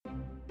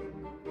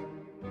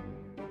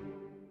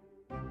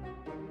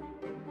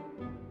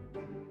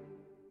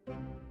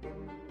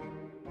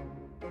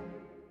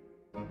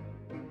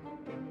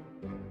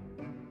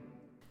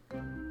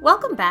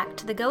Welcome back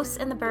to the Ghosts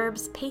in the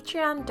Burbs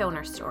Patreon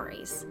donor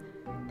stories.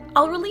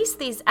 I'll release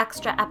these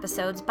extra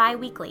episodes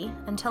bi-weekly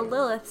until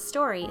Lilith's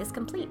story is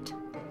complete.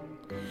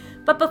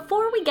 But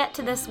before we get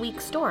to this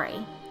week's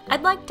story,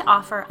 I'd like to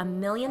offer a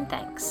million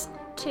thanks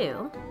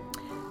to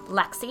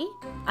Lexi,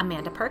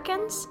 Amanda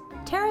Perkins,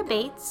 Tara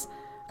Bates,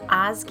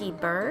 Ozgie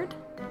Bird,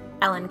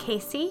 Ellen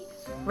Casey,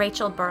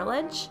 Rachel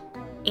Burlage,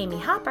 Amy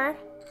Hopper,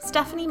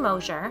 Stephanie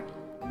Mosier,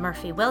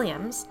 Murphy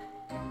Williams,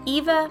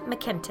 Eva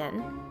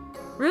McKinton,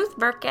 Ruth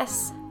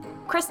Verkus,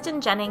 Kristen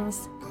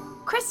Jennings,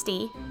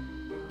 Christy,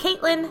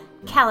 Caitlin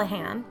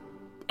Callahan,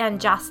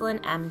 and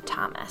Jocelyn M.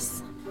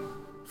 Thomas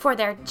for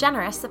their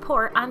generous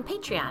support on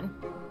Patreon.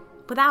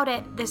 Without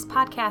it, this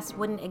podcast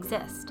wouldn't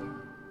exist.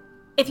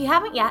 If you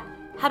haven't yet,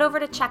 head over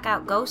to check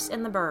out Ghosts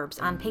in the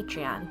Burbs on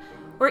Patreon,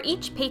 where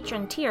each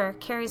patron tier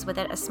carries with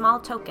it a small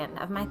token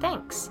of my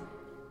thanks.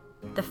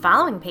 The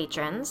following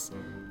patrons,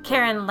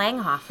 Karen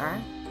Langhofer,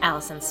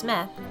 Allison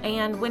Smith,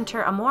 and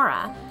Winter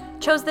Amora,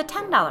 chose the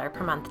 $10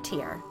 per month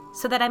tier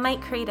so that I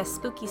might create a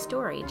spooky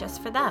story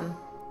just for them.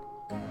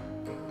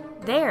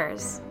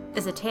 Theirs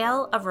is a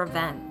tale of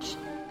revenge.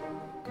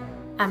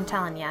 I'm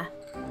telling ya,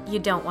 you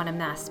don't want to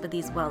mess with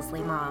these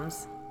Wellesley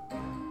moms.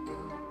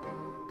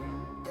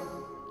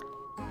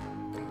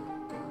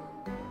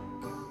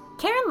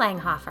 Karen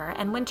Langhofer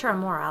and Winter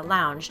Amora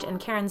lounged in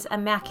Karen's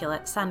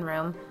immaculate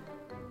sunroom.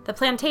 The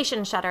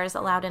plantation shutters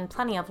allowed in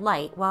plenty of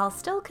light while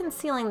still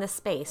concealing the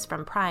space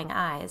from prying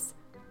eyes.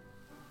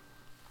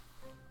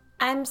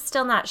 I'm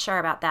still not sure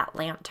about that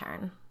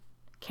lantern,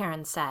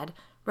 Karen said,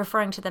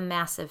 referring to the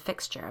massive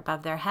fixture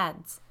above their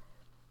heads.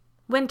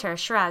 Winter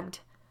shrugged.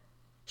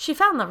 She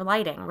found the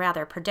lighting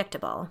rather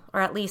predictable,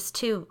 or at least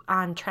too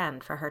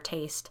on-trend for her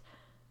taste.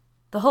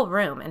 The whole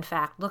room, in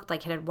fact, looked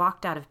like it had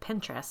walked out of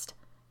Pinterest.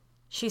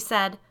 She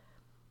said,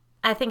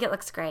 "I think it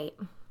looks great,"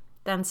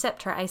 then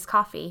sipped her iced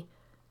coffee.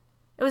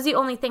 It was the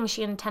only thing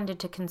she intended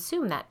to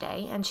consume that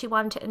day, and she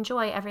wanted to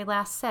enjoy every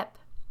last sip.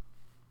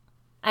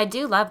 "I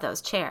do love those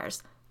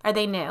chairs. Are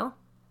they new?"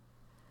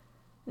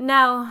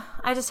 "No,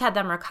 I just had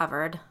them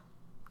recovered,"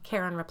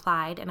 Karen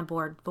replied in a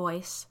bored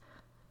voice.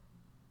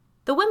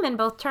 The women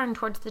both turned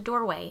towards the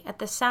doorway at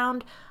the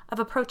sound of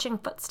approaching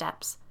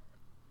footsteps.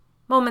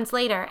 Moments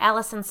later,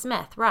 Allison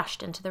Smith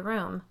rushed into the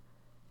room.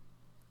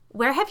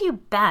 "Where have you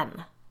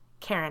been?"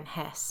 Karen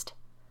hissed.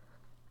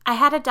 "I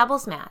had a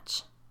doubles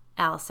match,"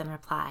 Allison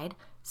replied,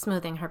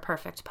 smoothing her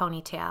perfect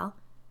ponytail.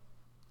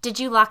 "Did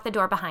you lock the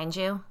door behind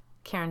you?"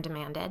 Karen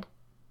demanded.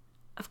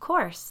 "Of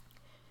course."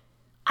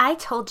 "I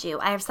told you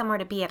I have somewhere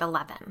to be at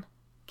 11,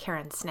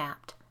 Karen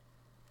snapped.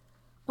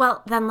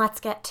 "Well, then let's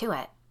get to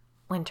it,"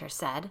 Winter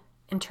said,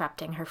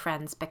 interrupting her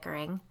friend's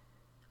bickering.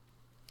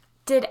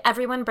 "Did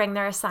everyone bring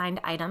their assigned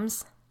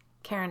items?"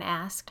 Karen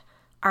asked,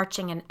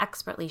 arching an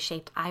expertly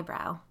shaped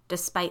eyebrow,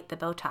 despite the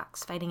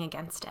Botox fighting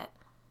against it.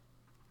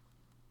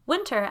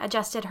 Winter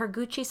adjusted her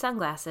Gucci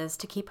sunglasses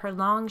to keep her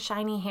long,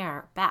 shiny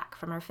hair back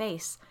from her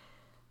face,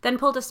 then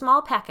pulled a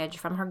small package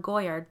from her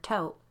Goyard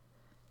tote.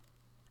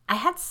 "I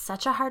had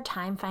such a hard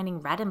time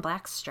finding red and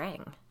black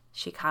string,"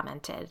 she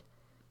commented.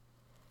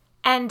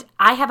 "And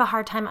I have a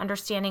hard time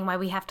understanding why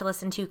we have to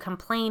listen to you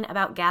complain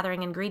about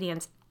gathering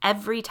ingredients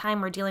every time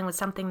we're dealing with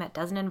something that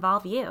doesn't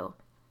involve you,"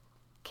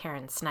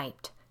 Karen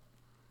sniped.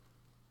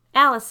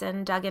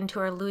 Allison dug into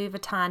her Louis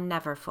Vuitton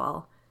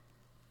Neverfull.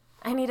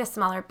 "I need a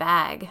smaller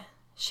bag,"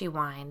 she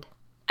whined.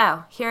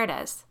 "Oh, here it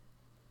is."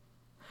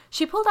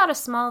 She pulled out a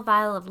small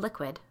vial of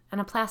liquid and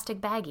a plastic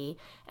baggie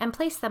and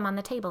placed them on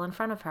the table in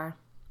front of her.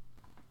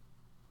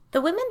 The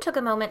women took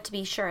a moment to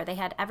be sure they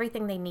had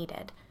everything they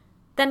needed.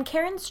 Then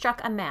Karen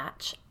struck a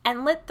match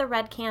and lit the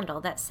red candle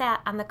that sat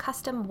on the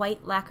custom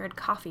white lacquered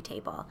coffee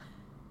table.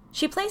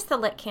 She placed the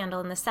lit candle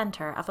in the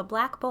center of a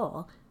black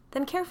bowl,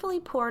 then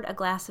carefully poured a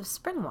glass of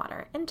spring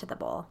water into the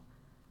bowl.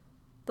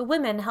 The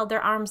women held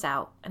their arms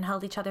out and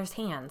held each other's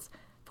hands,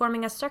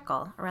 forming a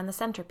circle around the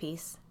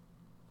centerpiece.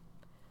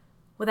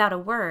 Without a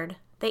word,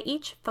 they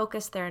each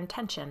focused their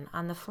intention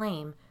on the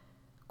flame,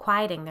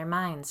 quieting their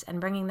minds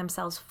and bringing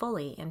themselves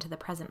fully into the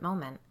present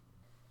moment.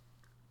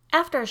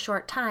 After a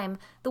short time,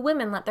 the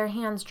women let their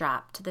hands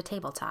drop to the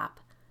tabletop.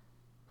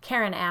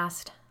 Karen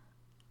asked,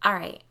 "All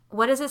right,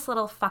 what is this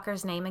little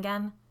fucker's name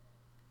again?"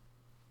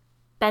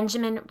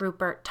 "Benjamin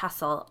Rupert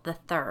Tussle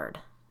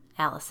III,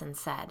 Allison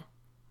said.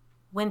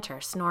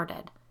 Winter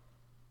snorted.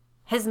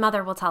 "His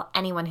mother will tell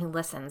anyone who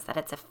listens that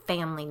it's a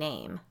family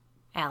name,"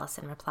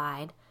 Allison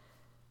replied.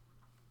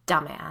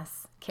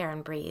 "Dumbass,"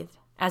 Karen breathed,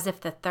 as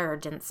if the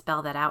third didn't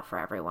spell that out for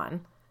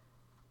everyone.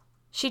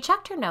 She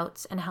checked her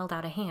notes and held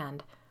out a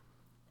hand.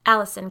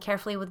 Allison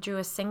carefully withdrew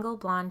a single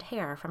blonde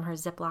hair from her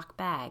Ziploc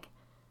bag.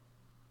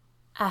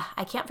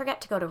 I can't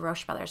forget to go to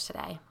Roche Brothers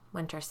today,"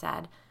 Winter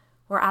said.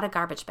 "We're out of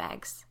garbage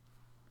bags."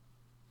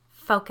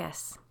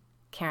 "Focus,"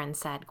 Karen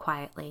said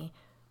quietly.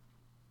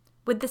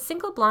 With the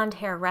single blonde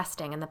hair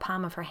resting in the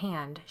palm of her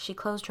hand, she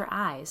closed her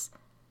eyes.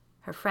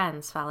 Her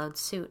friends followed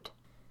suit.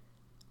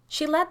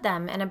 She led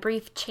them in a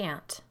brief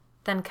chant,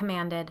 then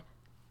commanded,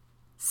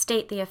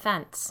 "State the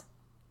offense."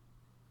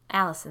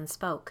 Allison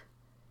spoke.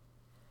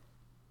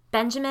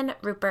 Benjamin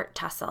Rupert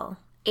Tussle,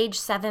 age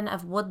 7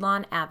 of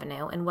Woodlawn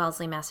Avenue in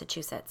Wellesley,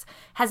 Massachusetts,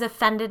 has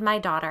offended my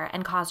daughter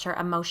and caused her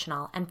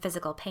emotional and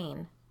physical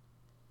pain.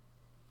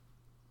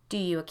 Do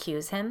you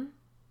accuse him?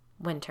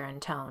 Winter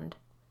intoned.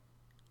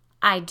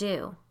 I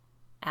do,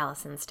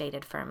 Allison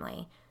stated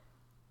firmly.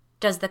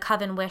 Does the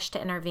coven wish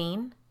to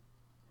intervene?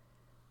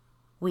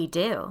 We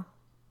do,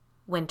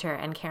 Winter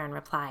and Karen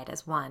replied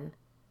as one.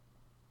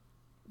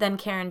 Then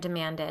Karen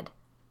demanded,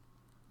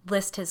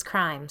 list his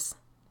crimes.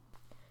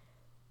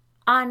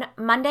 On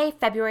Monday,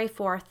 February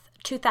 4th,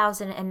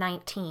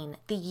 2019,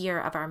 the year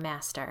of our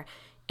master,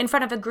 in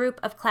front of a group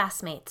of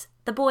classmates,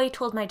 the boy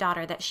told my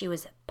daughter that she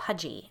was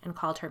pudgy and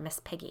called her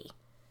Miss Piggy.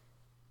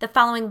 The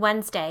following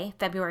Wednesday,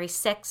 February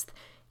 6th,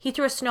 he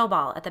threw a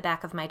snowball at the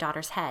back of my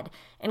daughter's head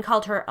and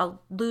called her a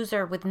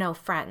loser with no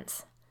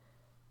friends.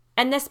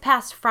 And this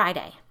past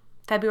Friday,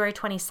 February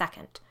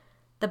 22nd,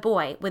 the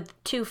boy,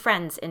 with 2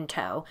 friends in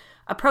tow,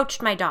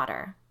 approached my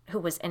daughter, who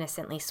was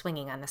innocently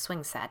swinging on the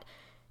swing set,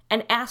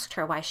 and asked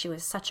her why she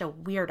was such a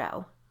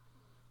weirdo.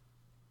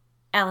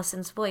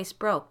 Allison's voice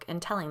broke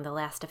in telling the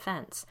last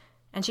offense,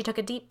 and she took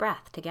a deep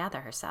breath to gather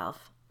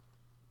herself.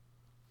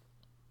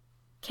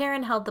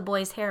 Karen held the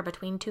boy's hair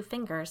between 2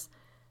 fingers.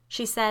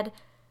 She said,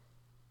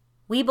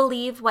 We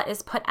believe what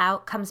is put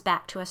out comes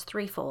back to us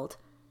threefold.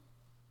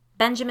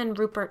 Benjamin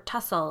Rupert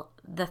Tussle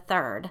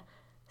III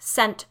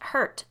sent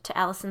hurt to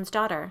Allison's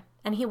daughter,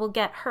 and he will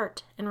get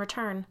hurt in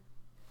return.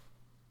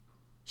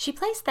 She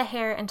placed the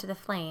hair into the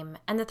flame,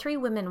 and the 3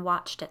 women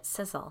watched it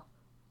sizzle.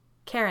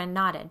 Karen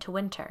nodded to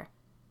Winter.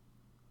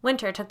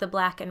 Winter took the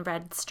black and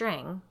red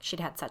string, she'd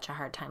had such a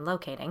hard time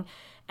locating,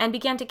 and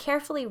began to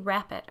carefully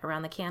wrap it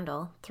around the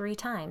candle 3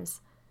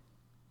 times.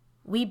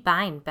 We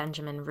bind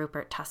Benjamin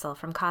Rupert Tussle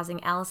from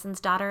causing Allison's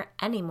daughter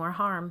any more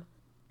harm.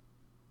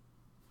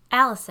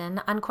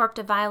 Allison uncorked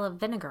a vial of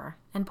vinegar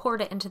and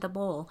poured it into the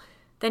bowl,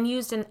 then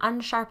used an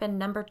unsharpened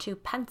No. 2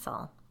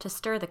 pencil to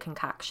stir the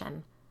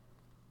concoction.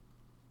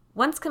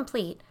 Once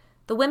complete,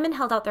 the women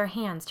held out their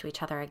hands to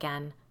each other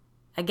again.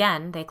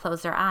 Again, they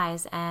closed their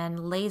eyes and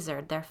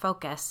lasered their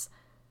focus.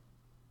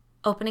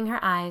 Opening her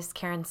eyes,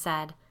 Karen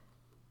said,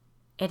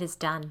 It is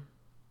done.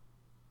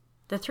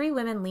 The 3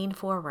 women leaned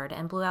forward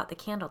and blew out the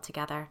candle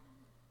together.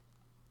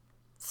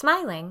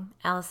 Smiling,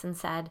 Allison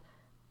said,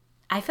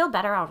 I feel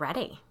better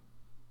already.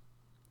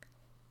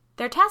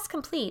 Their task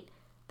complete,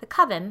 the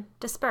coven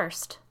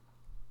dispersed.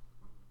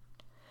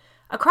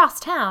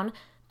 Across town,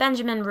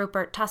 Benjamin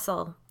Rupert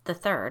Tussle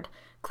III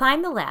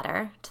climbed the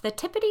ladder to the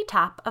tippity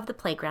top of the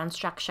playground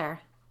structure.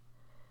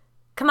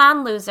 Come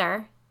on,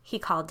 loser, he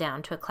called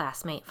down to a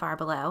classmate far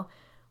below.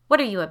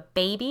 What are you, a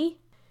baby?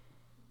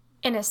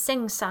 In a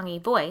sing-songy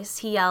voice,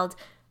 he yelled,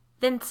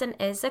 Vincent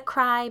is a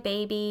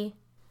cry-baby.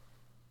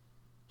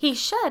 He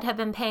should have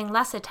been paying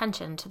less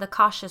attention to the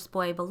cautious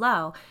boy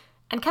below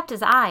and kept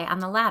his eye on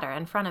the ladder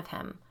in front of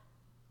him.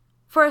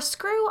 For a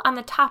screw on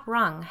the top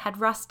rung had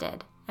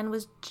rusted and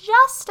was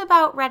just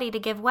about ready to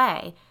give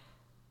way.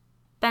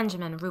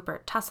 Benjamin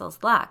Rupert Tussle's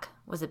luck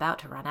was about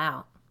to run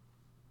out.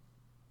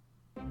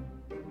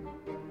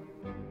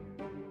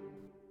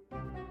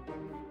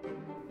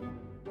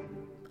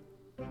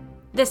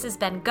 This has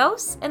been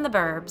Ghosts in the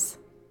Burbs.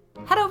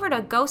 Head over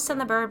to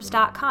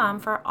ghostsandtheburbs.com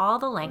for all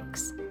the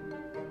links.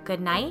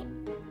 Good night,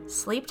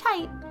 sleep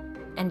tight,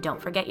 and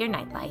don't forget your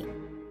nightlight.